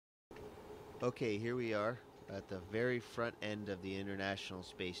Okay, here we are at the very front end of the International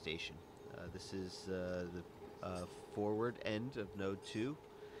Space Station. This is the forward end of Node 2,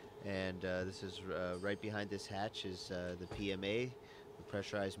 and this is right behind this hatch is the PMA, the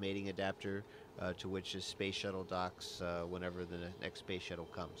pressurized mating adapter, to which the space shuttle docks whenever the next space shuttle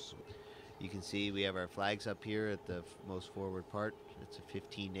comes. You can see we have our flags up here at the most forward part. It's a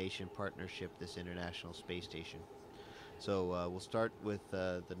 15-nation partnership, this International Space Station. So we'll start with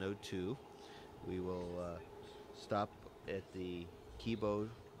the Node 2. We will stop at the Kibo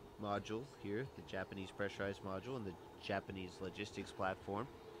module here, the Japanese pressurized module, and the Japanese logistics platform.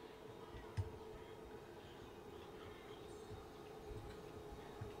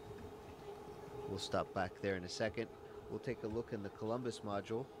 We'll stop back there in a second. We'll take a look in the Columbus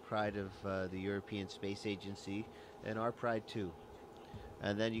module, pride of the European Space Agency, and our pride too.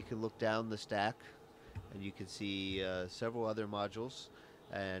 And then you can look down the stack, and you can see several other modules,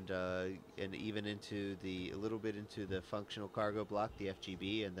 and even into a little bit into the functional cargo block, the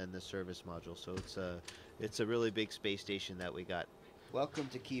FGB, and then the service module. So it's a really big space station that we got. Welcome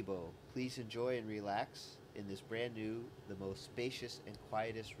to Kibo. Please enjoy and relax in this brand new, the most spacious and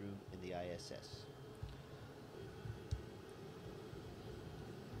quietest room in the ISS.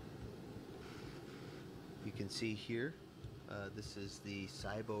 You can see here, this is the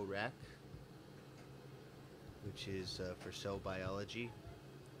SIBO rack, which is for cell biology.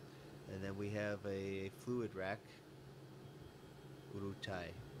 And then we have a fluid rack,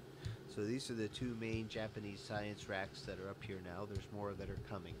 Urutai. So these are the two main Japanese science racks that are up here now. There's more that are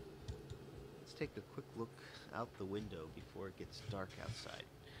coming. Let's take a quick look out the window before it gets dark outside.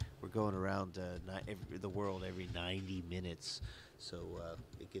 We're going around the world every 90 minutes, so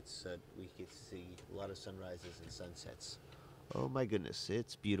we get to see a lot of sunrises and sunsets. Oh my goodness,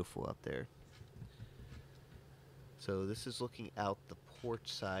 it's beautiful out there. So this is looking out the port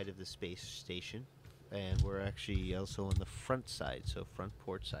side of the space station, and we're actually also on the front side, so front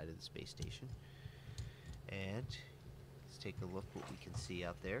port side of the space station. And let's take a look what we can see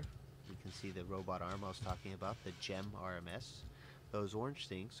out there. We can see the robot arm I was talking about, the GEM RMS. Those orange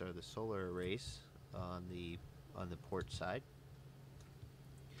things are the solar arrays on the port side.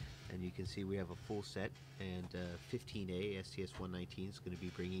 And you can see we have a full set, and 15A STS-119 is going to be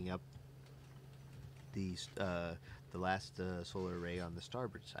bringing up the last solar array on the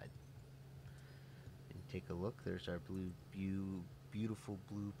starboard side. And take a look. There's our beautiful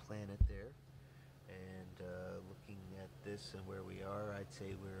blue planet there. And looking at this and where we are, I'd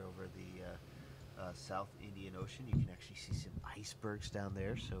say we're over the South Indian Ocean. You can actually see some icebergs down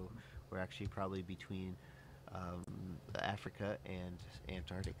there. So we're actually probably between Africa and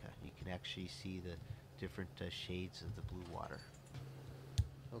Antarctica. You can actually see the different shades of the blue water.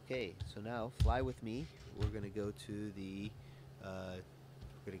 Okay, so now fly with me. We're going to go to the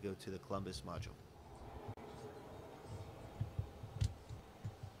Columbus module.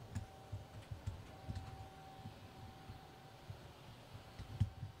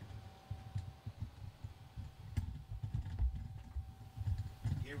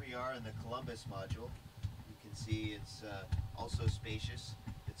 Here we are in the Columbus module. You can see it's also spacious.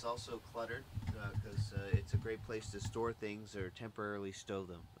 It's also cluttered because it's a great place to store things or temporarily stow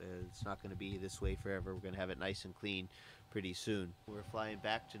them. It's not going to be this way forever. We're going to have it nice and clean pretty soon. We're flying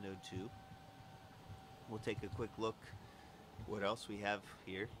back to Node 2. We'll take a quick look what else we have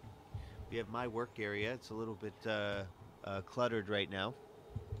here. We have my work area. It's a little bit cluttered right now,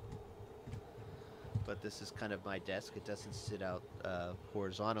 but this is kind of my desk. It doesn't sit out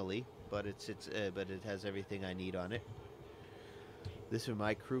horizontally, but it has everything I need on it. This are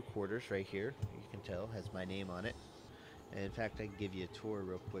my crew quarters right here. You can tell has my name on it. And in fact, I can give you a tour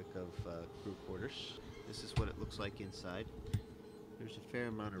real quick of crew quarters. This is what it looks like inside. There's a fair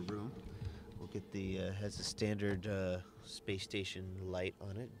amount of room. We'll get has a standard space station light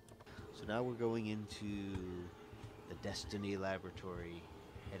on it. So now we're going into the Destiny Laboratory,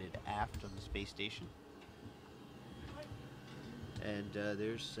 headed aft on the space station. And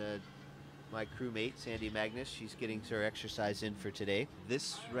there's my crewmate, Sandy Magnus. She's getting her exercise in for today.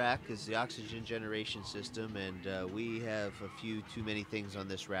 This rack is the oxygen generation system, and we have a few too many things on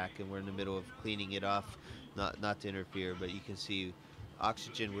this rack, and we're in the middle of cleaning it off, not to interfere, but you can see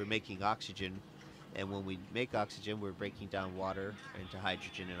oxygen, we're making oxygen, and when we make oxygen, we're breaking down water into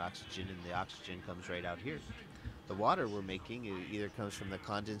hydrogen and oxygen, and the oxygen comes right out here. The water we're making either comes from the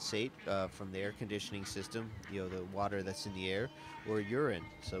condensate from the air conditioning system, the water that's in the air, or urine.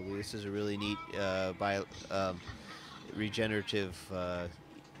 So this is a really neat regenerative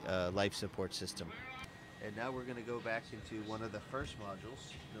life support system. And now we're going to go back into one of the first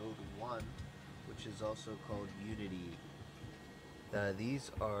modules, Node 1, which is also called Unity.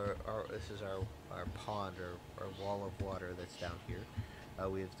 This is our pond or wall of water that's down here.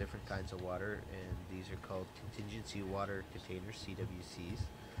 We have different kinds of water, and these are called contingency water containers, CWCs.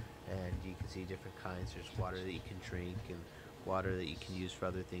 And you can see different kinds. There's water that you can drink, and water that you can use for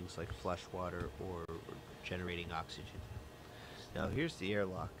other things like flush water or generating oxygen. Now here's the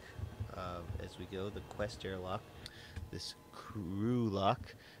airlock. As we go, the Quest airlock. This crew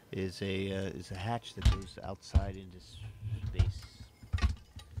lock is a hatch that goes outside into space.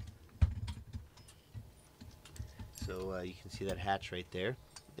 So you can see that hatch right there.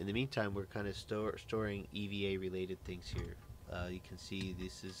 In the meantime, we're kind of storing EVA related things here. You can see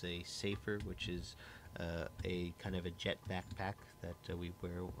this is a safer, which is a kind of a jet backpack that we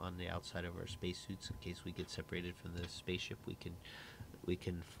wear on the outside of our spacesuits in case we get separated from the spaceship. We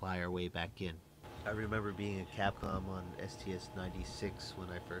can fly our way back in. I remember being a Capcom on STS-96 when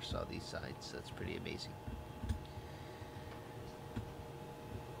I first saw these signs. That's pretty amazing.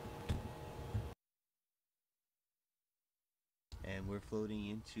 And we're floating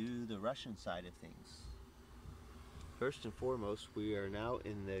into the Russian side of things. First and foremost, we are now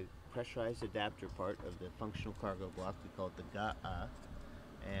in the pressurized adapter part of the functional cargo block. We call it the GA,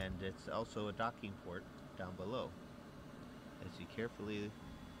 and it's also a docking port down below. As you carefully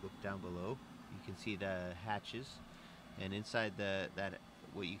look down below, you can see the hatches, and inside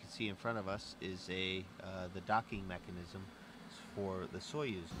what you can see in front of us is the docking mechanism for the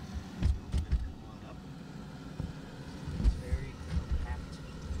Soyuz.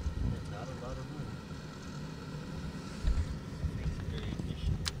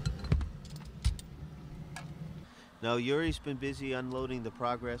 Now Yuri's been busy unloading the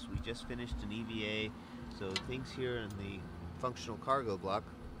Progress. We just finished an EVA, so things here in the functional cargo block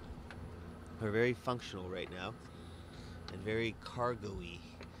are very functional right now and very cargo-y.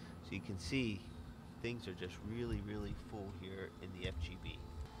 So you can see things are just really full here in the FGB.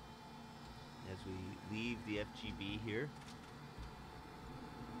 As we leave the FGB here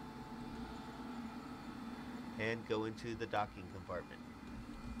and go into the docking compartment.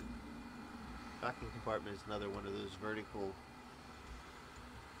 Docking compartment is another one of those vertical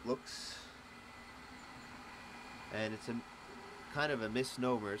looks, and it's a kind of a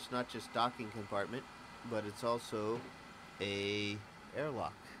misnomer. It's not just docking compartment, but it's also a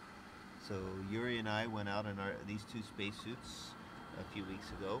airlock. So Yuri and I went out in these two spacesuits a few weeks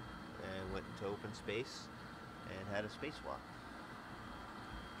ago and went into open space and had a spacewalk.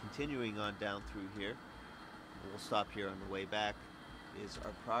 Continuing on down through here, we'll stop here on the way back, is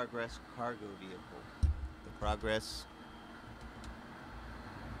our Progress cargo vehicle. The Progress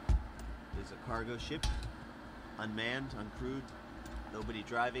is a cargo ship, unmanned, uncrewed, nobody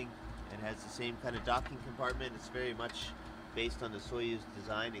driving, and has the same kind of docking compartment. It's very much based on the Soyuz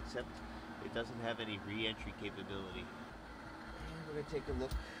design, except it doesn't have any re-entry capability. And we're going to take a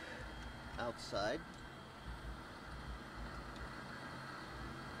look outside.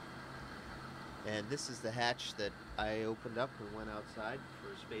 And this is the hatch that I opened up and went outside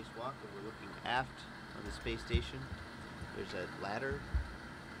for a spacewalk, and we're looking aft on the space station. There's a ladder,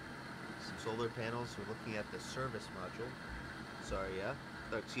 some solar panels. We're looking at the service module,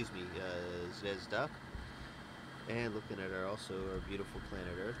 Zvezda, and looking at our beautiful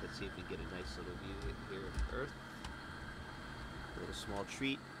planet Earth. Let's see if we get a nice little view here of Earth. A little small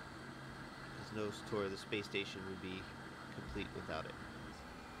treat, because no tour of the space station would be complete without it.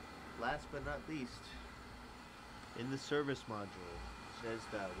 Last but not least, in the service module,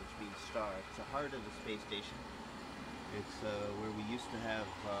 Zvezda, which means star. It's the heart of the space station. It's where we used to have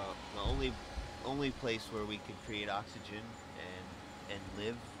the only place where we could create oxygen and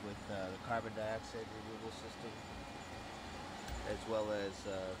live with the carbon dioxide removal system, as well as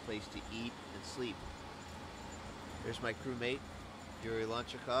a place to eat and sleep. There's my crewmate, Yuri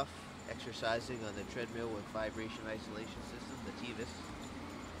Lonchikov, exercising on the treadmill with vibration isolation system, the TVIS.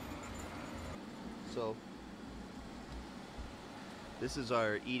 So this is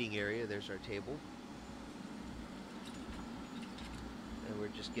our eating area. There's our table, and we're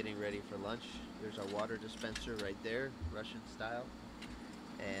just getting ready for lunch. There's our water dispenser right there, Russian style,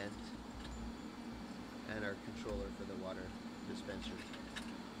 and our controller for the water dispenser.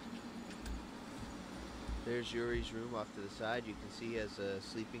 There's Yuri's room off to the side. You can see he has a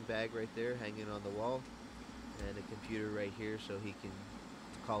sleeping bag right there hanging on the wall, and a computer right here so he can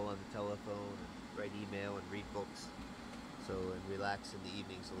call on the telephone, write email, and read books, and relax in the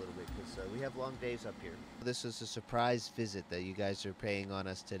evenings a little bit, because we have long days up here. This is a surprise visit that you guys are paying on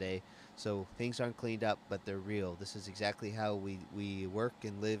us today, so things aren't cleaned up, but they're real. This is exactly how we work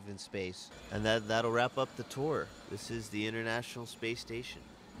and live in space. And that'll wrap up the tour. This is the International Space Station.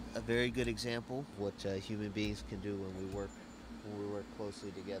 A very good example of what human beings can do when we work when we work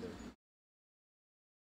closely together.